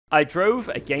I drove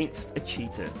against a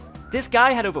cheater. This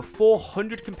guy had over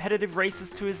 400 competitive races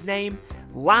to his name,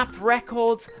 lap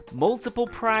records, multiple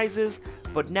prizes,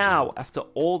 but now, after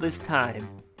all this time,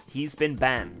 he's been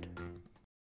banned.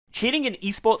 Cheating in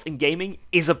esports and gaming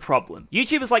is a problem.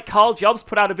 YouTubers like Carl Jobs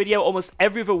put out a video almost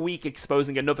every other week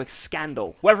exposing another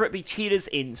scandal, whether it be cheaters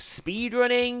in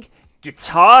speedrunning,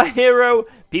 Guitar Hero,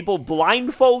 people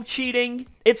blindfold cheating.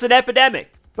 It's an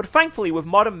epidemic. But thankfully, with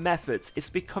modern methods, it's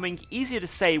becoming easier to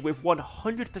say with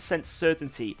 100%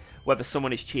 certainty whether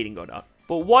someone is cheating or not.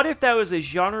 But what if there was a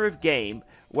genre of game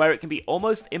where it can be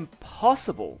almost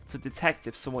impossible to detect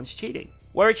if someone's cheating?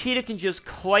 Where a cheater can just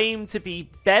claim to be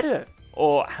better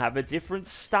or have a different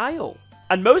style.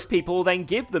 And most people will then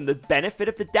give them the benefit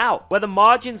of the doubt, where the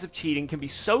margins of cheating can be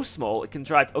so small it can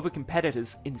drive other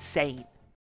competitors insane.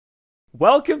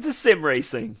 Welcome to sim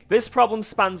racing. This problem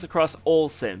spans across all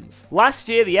sims. Last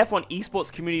year, the F1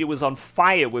 esports community was on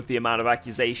fire with the amount of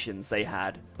accusations they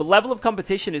had. The level of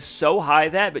competition is so high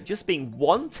there, but just being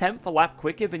 1/10 a lap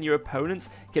quicker than your opponents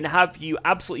can have you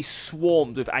absolutely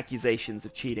swarmed with accusations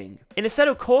of cheating. In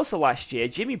Assetto Corsa last year,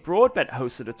 Jimmy Broadbent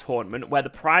hosted a tournament where the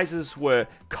prizes were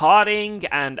karting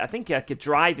and I think I could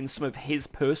drive in some of his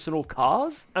personal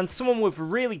cars, and someone with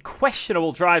really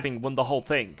questionable driving won the whole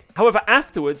thing. However,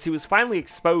 afterwards, he was finally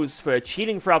exposed for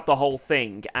cheating throughout the whole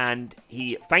thing, and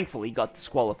he thankfully got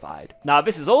disqualified. Now,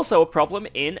 this is also a problem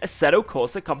in Assetto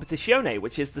Corsa Competizione,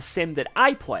 which is the sim that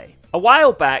I play. A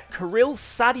while back, Kirill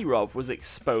Sadirov was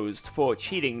exposed for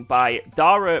cheating by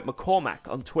Dara McCormack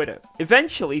on Twitter.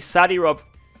 Eventually, Sadirov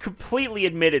completely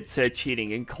admitted to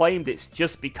cheating and claimed it's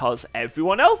just because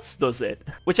everyone else does it,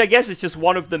 which I guess is just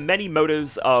one of the many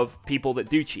motives of people that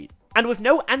do cheat. And with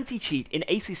no anti-cheat in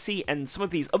ACC and some of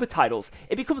these other titles,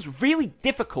 it becomes really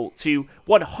difficult to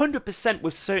 100%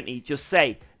 with certainty just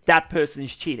say, that person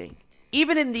is cheating.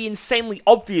 Even in the insanely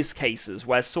obvious cases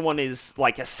where someone is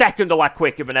like a second a lot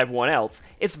quicker than everyone else,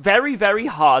 it's very, very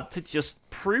hard to just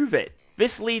prove it.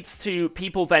 This leads to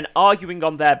people then arguing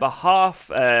on their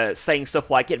behalf, saying stuff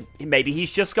like, maybe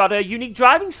he's just got a unique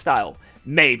driving style.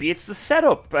 Maybe it's the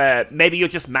setup. Maybe you're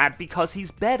just mad because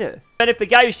he's better. And if the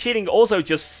guy who's cheating also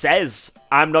just says,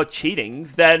 I'm not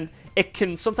cheating, then it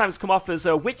can sometimes come off as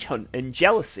a witch hunt and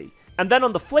jealousy. And then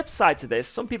on the flip side to this,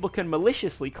 some people can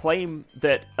maliciously claim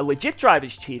that a legit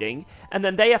driver's cheating, and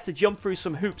then they have to jump through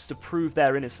some hoops to prove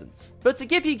their innocence. But to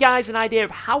give you guys an idea of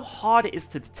how hard it is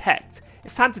to detect,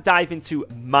 it's time to dive into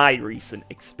my recent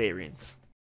experience.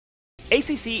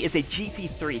 ACC is a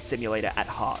GT3 simulator at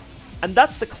heart. And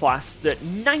that's the class that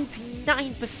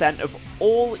 99% of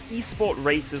all esport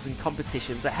races and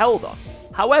competitions are held on.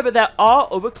 However, there are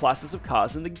other classes of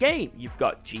cars in the game. You've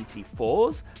got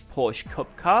GT4s, Porsche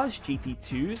Cup cars,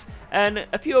 GT2s, and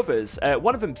a few others,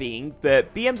 one of them being the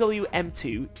BMW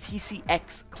M2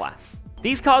 TCX class.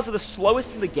 These cars are the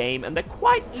slowest in the game, and they're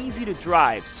quite easy to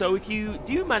drive, so if you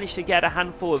do manage to get a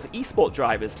handful of esport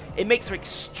drivers, it makes for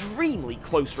extremely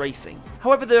close racing.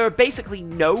 However, there are basically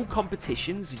no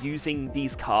competitions using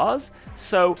these cars,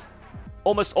 so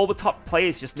almost all the top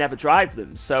players just never drive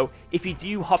them. So if you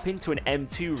do hop into an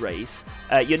M2 race,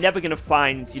 you're never going to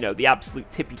find, the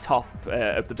absolute tippy top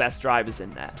of the best drivers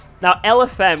in there. Now,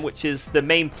 LFM, which is the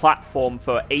main platform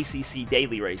for ACC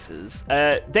daily races,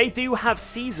 they do have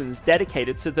seasons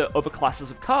dedicated to the other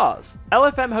classes of cars.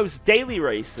 LFM hosts daily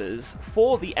races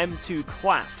for the M2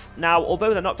 class. Now,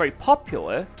 although they're not very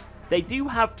popular, they do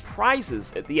have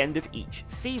prizes at the end of each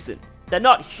season. They're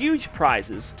not huge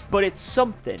prizes, but it's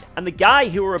something. And the guy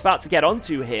who we're about to get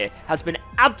onto here has been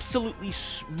absolutely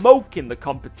smoking the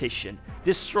competition,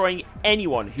 destroying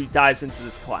anyone who dives into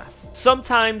this class.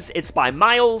 Sometimes it's by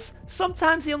miles,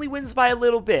 sometimes he only wins by a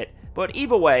little bit. But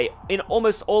either way, in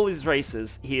almost all his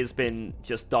races, he has been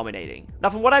just dominating. Now,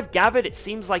 from what I've gathered, it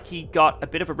seems like he got a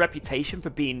bit of a reputation for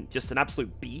being just an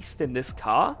absolute beast in this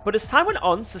car. But as time went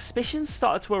on, suspicions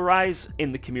started to arise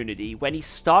in the community when he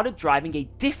started driving a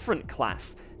different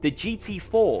class, the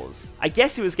GT4s. I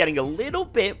guess he was getting a little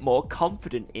bit more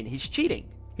confident in his cheating.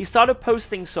 He started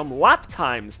posting some lap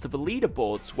times to the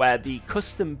leaderboards where the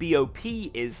custom BOP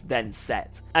is then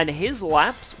set. And his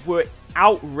laps were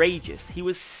outrageous. He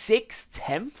was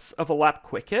 6/10 of a lap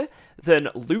quicker than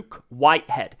Luke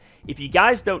Whitehead. If you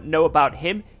guys don't know about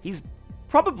him, he's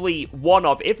probably one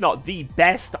of, if not the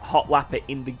best hot lapper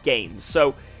in the game.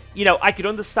 So, I could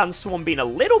understand someone being a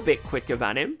little bit quicker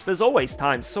than him. There's always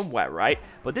time somewhere, right?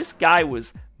 But this guy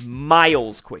was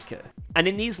miles quicker. And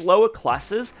in these lower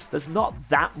classes, there's not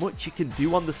that much you can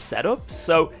do on the setup,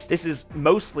 so this is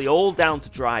mostly all down to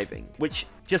driving, which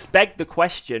just begged the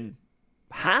question,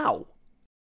 how?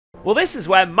 Well, this is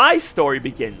where my story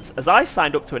begins, as I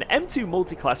signed up to an M2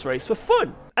 multi-class race for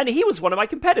fun, and he was one of my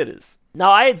competitors. Now,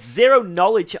 I had zero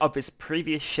knowledge of his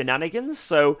previous shenanigans,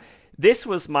 so this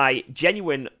was my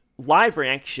genuine live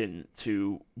reaction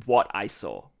to what I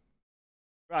saw.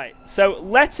 Right, so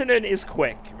Lettinen is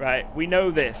quick, right? We know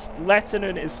this.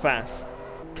 Lettinen is fast.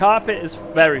 Carpet is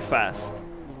very fast.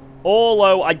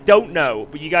 Orlo, I don't know,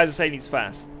 but you guys are saying he's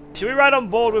fast. Should we ride on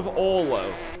board with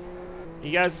Orlo?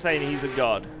 You guys are saying he's a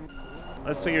god.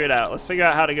 Let's figure it out. Let's figure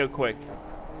out how to go quick.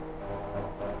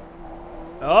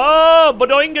 Oh,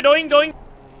 badoing, gadoing, going.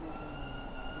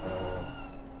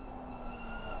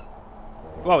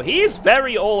 Well, he is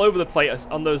very all over the place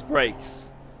on those brakes.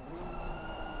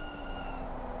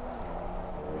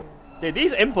 Dude,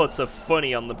 these inputs are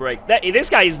funny on the brake.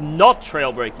 This guy is not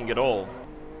trail braking at all.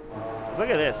 Just look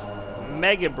at this.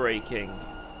 Mega braking.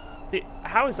 Dude,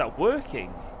 how is that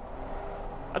working?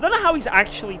 I don't know how he's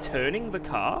actually turning the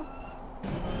car.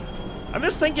 I'm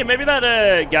just thinking maybe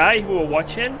that guy who we're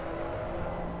watching,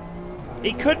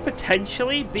 he could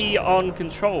potentially be on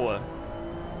controller.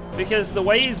 Because the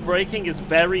way he's braking is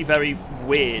very, very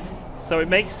weird. So it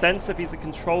makes sense if he's a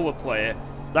controller player.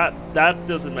 That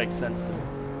doesn't make sense to me.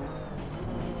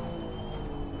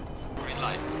 Green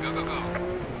light. Go, go, go.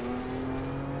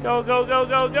 Go, go, go,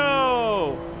 go,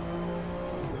 go!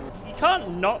 You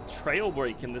can't not trail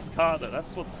brake in this car, though.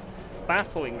 That's what's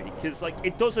baffling me, because, like,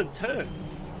 it doesn't turn.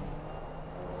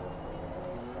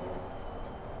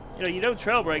 You know, you don't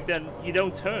trail brake, then you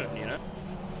don't turn, you know?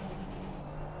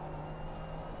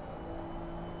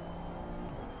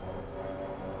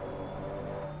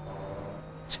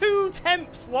 Two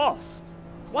temps lost!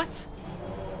 What?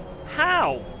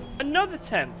 How? Another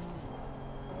temp?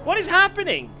 What is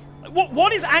happening?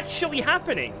 What is actually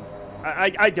happening?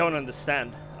 I don't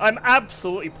understand. I'm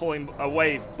absolutely pulling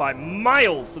away by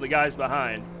miles to the guys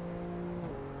behind.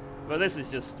 But this is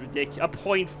just ridiculous. A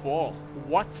 0.4.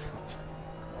 What?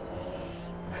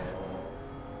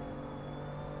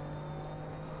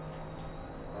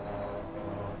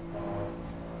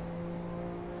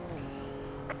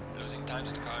 Losing time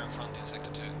to the car in front in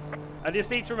sector 2. I just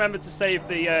need to remember to save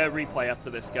the replay after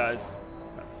this, guys.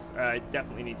 I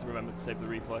definitely need to remember to save the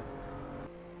replay.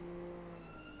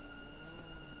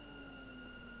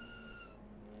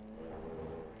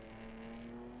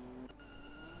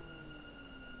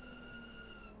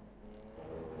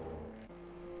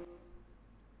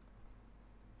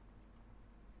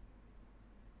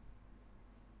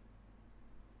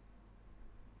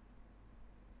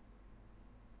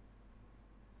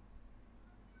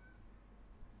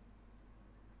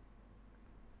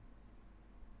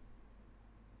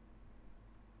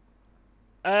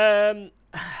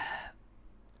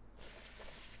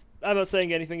 I'm not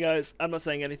saying anything, guys. I'm not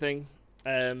saying anything.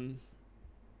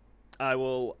 I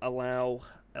will allow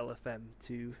LFM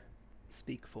to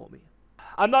speak for me.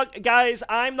 I'm not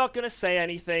gonna say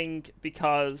anything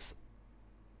because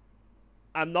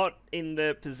I'm not in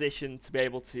the position to be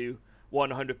able to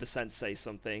 100% say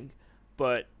something,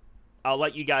 but I'll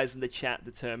let you guys in the chat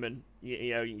determine.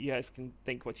 You know, you guys can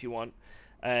think what you want.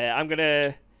 I'm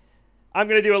gonna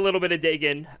do a little bit of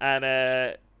digging,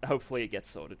 and hopefully it gets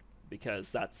sorted,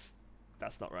 because that's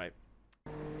not right.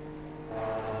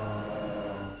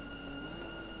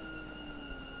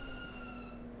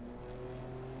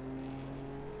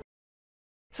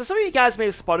 So some of you guys may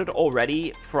have spotted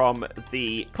already from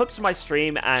the clips of my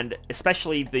stream, and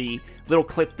especially the little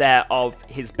clip there of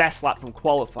his best lap from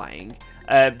qualifying.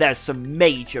 There's some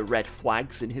major red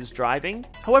flags in his driving.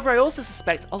 However, I also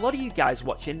suspect a lot of you guys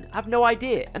watching have no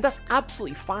idea, and that's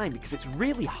absolutely fine because it's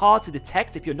really hard to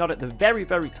detect if you're not at the very,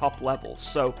 very top level.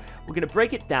 So we're going to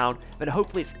break it down, and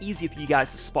hopefully it's easier for you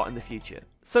guys to spot in the future.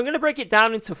 So I'm going to break it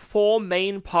down into 4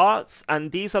 main parts,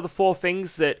 and these are the 4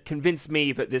 things that convinced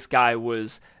me that this guy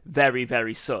was very,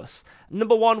 very sus.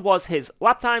 Number 1 was his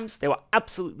lap times. They were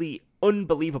absolutely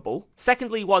unbelievable.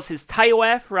 Secondly was his tire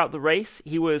wear throughout the race.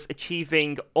 He was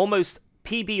achieving almost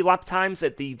PB lap times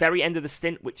at the very end of the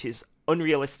stint, which is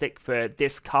unrealistic for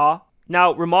this car.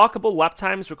 Now, remarkable lap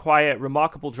times require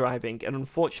remarkable driving, and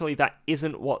unfortunately that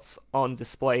isn't what's on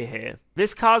display here.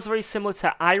 This car is very similar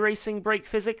to iRacing brake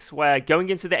physics, where going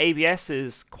into the ABS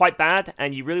is quite bad,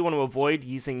 and you really want to avoid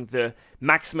using the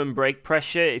maximum brake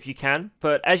pressure if you can.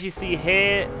 But as you see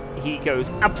here, he goes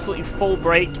absolutely full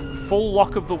brake, full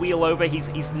lock of the wheel over.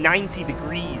 He's 90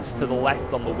 degrees to the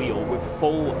left on the wheel with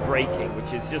full braking,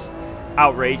 which is just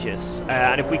outrageous.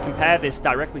 And if we compare this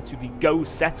directly to the Go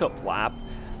setup lap,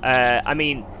 I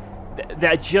mean,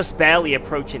 they're just barely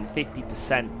approaching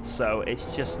 50%, so it's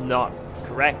just not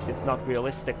correct. It's not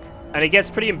realistic. And it gets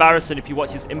pretty embarrassing if you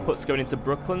watch his inputs going into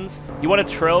Brooklands. You want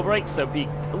to trail brake, so be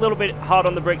a little bit hard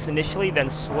on the brakes initially, then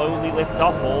slowly lift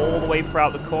off all the way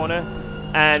throughout the corner.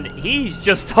 And he's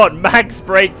just on max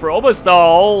brake for almost the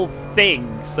whole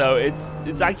thing, so it's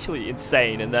actually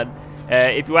insane. And then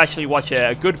if you actually watch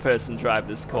a good person drive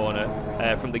this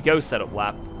corner from the Go setup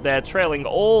lap, they're trailing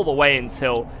all the way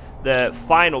until the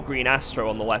final green Astro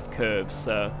on the left curb,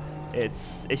 so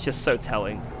it's just so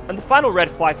telling. And the final red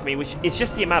flag for me, which is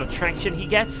just the amount of traction he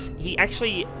gets. He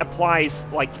actually applies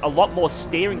like a lot more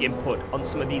steering input on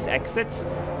some of these exits,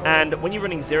 and when you're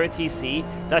running 0TC,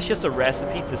 that's just a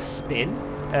recipe to spin.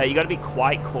 You got to be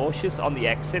quite cautious on the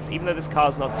exits, even though this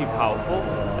car's not too powerful.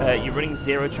 You're running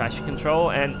 0 traction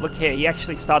control, and look here, he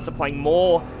actually starts applying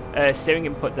more steering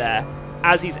input there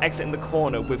as he's exiting the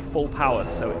corner with full power,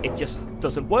 so it just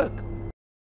doesn't work.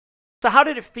 So how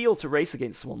did it feel to race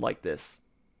against someone like this?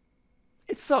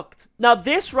 It sucked. Now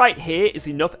this right here is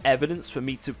enough evidence for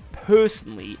me to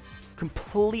personally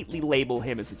completely label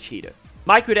him as a cheater.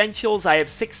 My credentials: I have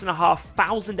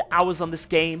 6,500 hours on this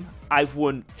game, I've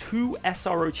won 2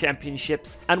 SRO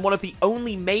championships, and one of the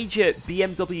only major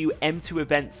BMW M2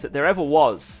 events that there ever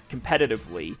was,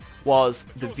 competitively, was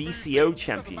the VCO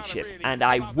championship, and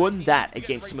I won that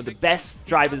against some of the best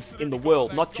drivers in the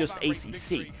world, not just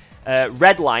ACC.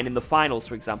 Redline in the finals,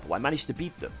 for example, I managed to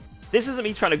beat them. This isn't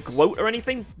me trying to gloat or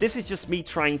anything, this is just me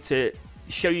trying to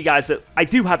show you guys that I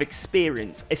do have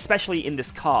experience, especially in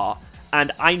this car,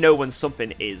 and I know when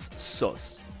something is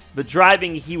sus. The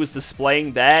driving he was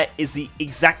displaying there is the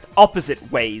exact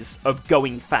opposite ways of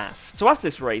going fast. So after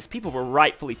this race, people were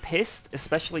rightfully pissed,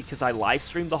 especially because I live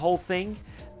streamed the whole thing,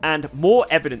 and more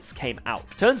evidence came out.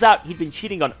 Turns out he'd been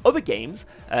cheating on other games,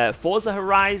 Forza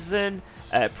Horizon,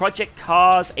 Project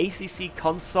Cars, ACC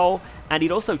Console, and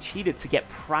he'd also cheated to get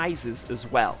prizes as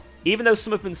well. Even though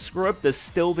some have been scrubbed, there's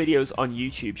still videos on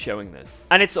YouTube showing this.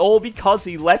 And it's all because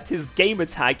he left his gamer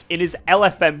tag in his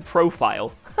LFM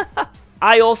profile.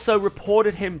 I also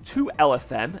reported him to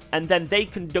LFM, and then they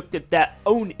conducted their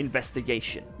own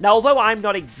investigation. Now, although I'm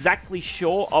not exactly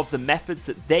sure of the methods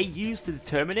that they used to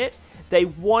determine it, they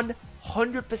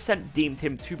 100% deemed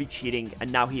him to be cheating,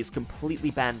 and now he is completely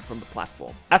banned from the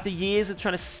platform. After years of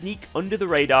trying to sneak under the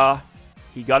radar,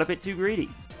 he got a bit too greedy.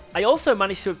 I also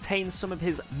managed to obtain some of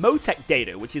his Motec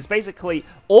data, which is basically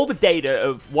all the data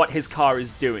of what his car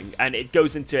is doing, and it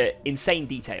goes into insane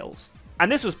details. And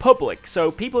this was public,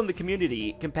 so people in the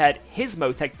community compared his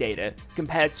Motec data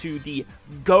compared to the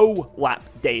Go lap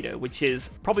data, which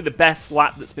is probably the best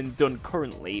lap that's been done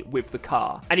currently with the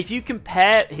car. And if you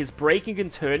compare his braking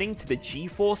and turning to the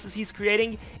G-forces he's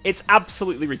creating, it's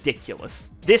absolutely ridiculous.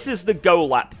 This is the Go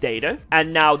lap data,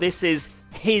 and now this is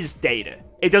his data.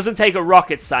 It doesn't take a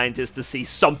rocket scientist to see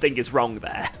something is wrong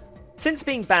there. Since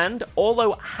being banned,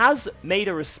 Orlo has made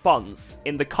a response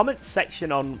in the comment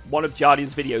section on one of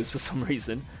Jardian's videos for some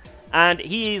reason, and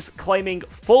he is claiming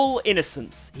full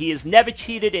innocence. He has never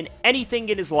cheated in anything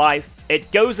in his life.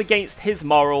 It goes against his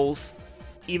morals,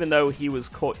 even though he was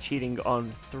caught cheating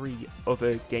on 3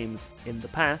 other games in the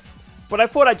past. But I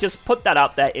thought I'd just put that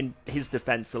out there in his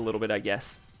defense a little bit, I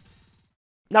guess.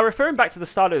 Now, referring back to the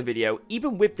start of the video,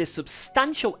 even with this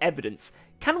substantial evidence,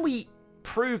 can we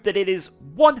prove that it is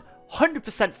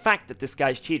 100% fact that this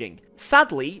guy's cheating?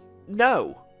 Sadly,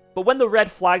 no. But when the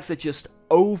red flags are just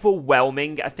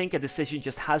overwhelming, I think a decision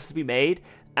just has to be made,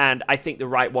 and I think the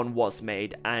right one was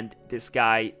made, and this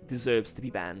guy deserves to be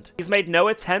banned. He's made no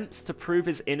attempts to prove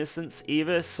his innocence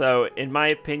either, so in my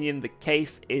opinion, the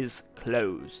case is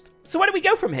closed. So where do we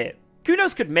go from here?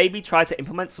 Kunos could maybe try to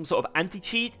implement some sort of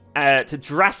anti-cheat to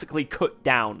drastically cut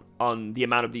down on the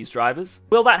amount of these drivers.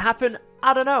 Will that happen?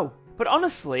 I don't know. But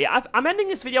honestly, I'm ending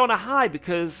this video on a high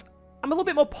because I'm a little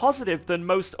bit more positive than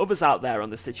most others out there on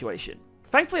this situation.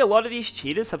 Thankfully, a lot of these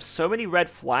cheaters have so many red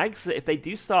flags that if they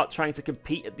do start trying to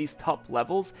compete at these top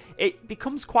levels, it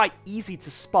becomes quite easy to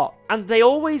spot. And they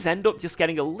always end up just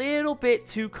getting a little bit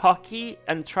too cocky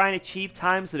and trying to achieve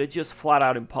times that are just flat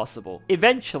out impossible.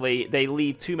 Eventually, they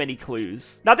leave too many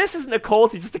clues. Now, this isn't a call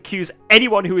to just accuse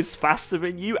anyone who is faster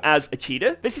than you as a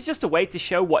cheater. This is just a way to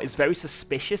show what is very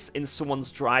suspicious in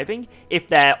someone's driving if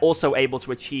they're also able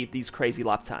to achieve these crazy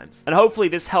lap times. And hopefully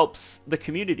this helps the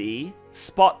community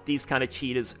spot these kind of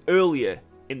cheaters earlier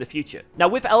in the future. Now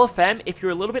with LFM, if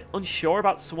you're a little bit unsure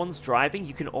about someone's driving,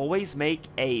 you can always make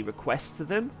a request to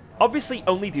them. Obviously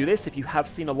only do this if you have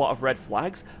seen a lot of red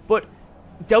flags, but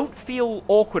don't feel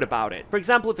awkward about it. For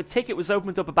example, if a ticket was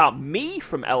opened up about me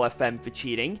from LFM for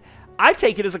cheating, I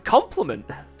take it as a compliment.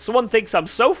 Someone thinks I'm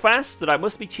so fast that I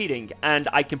must be cheating, and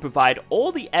I can provide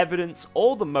all the evidence,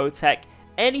 all the Motec,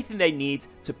 anything they need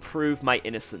to prove my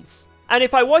innocence. And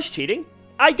if I was cheating,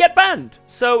 I get banned.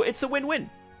 So it's a win-win.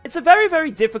 It's a very, very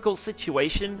difficult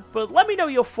situation, but let me know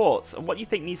your thoughts on what you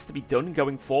think needs to be done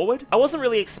going forward. I wasn't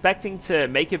really expecting to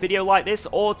make a video like this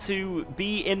or to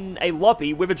be in a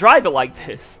lobby with a driver like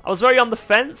this. I was very on the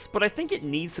fence, but I think it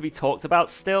needs to be talked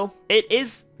about still. It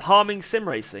is harming sim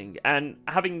racing, and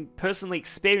having personally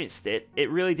experienced it, it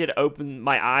really did open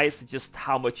my eyes to just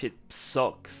how much it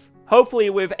sucks. Hopefully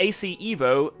with AC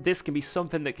Evo, this can be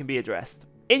something that can be addressed.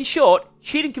 In short,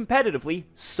 cheating competitively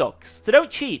sucks. So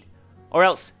don't cheat, or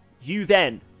else you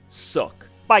then suck.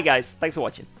 Bye guys, thanks for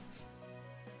watching.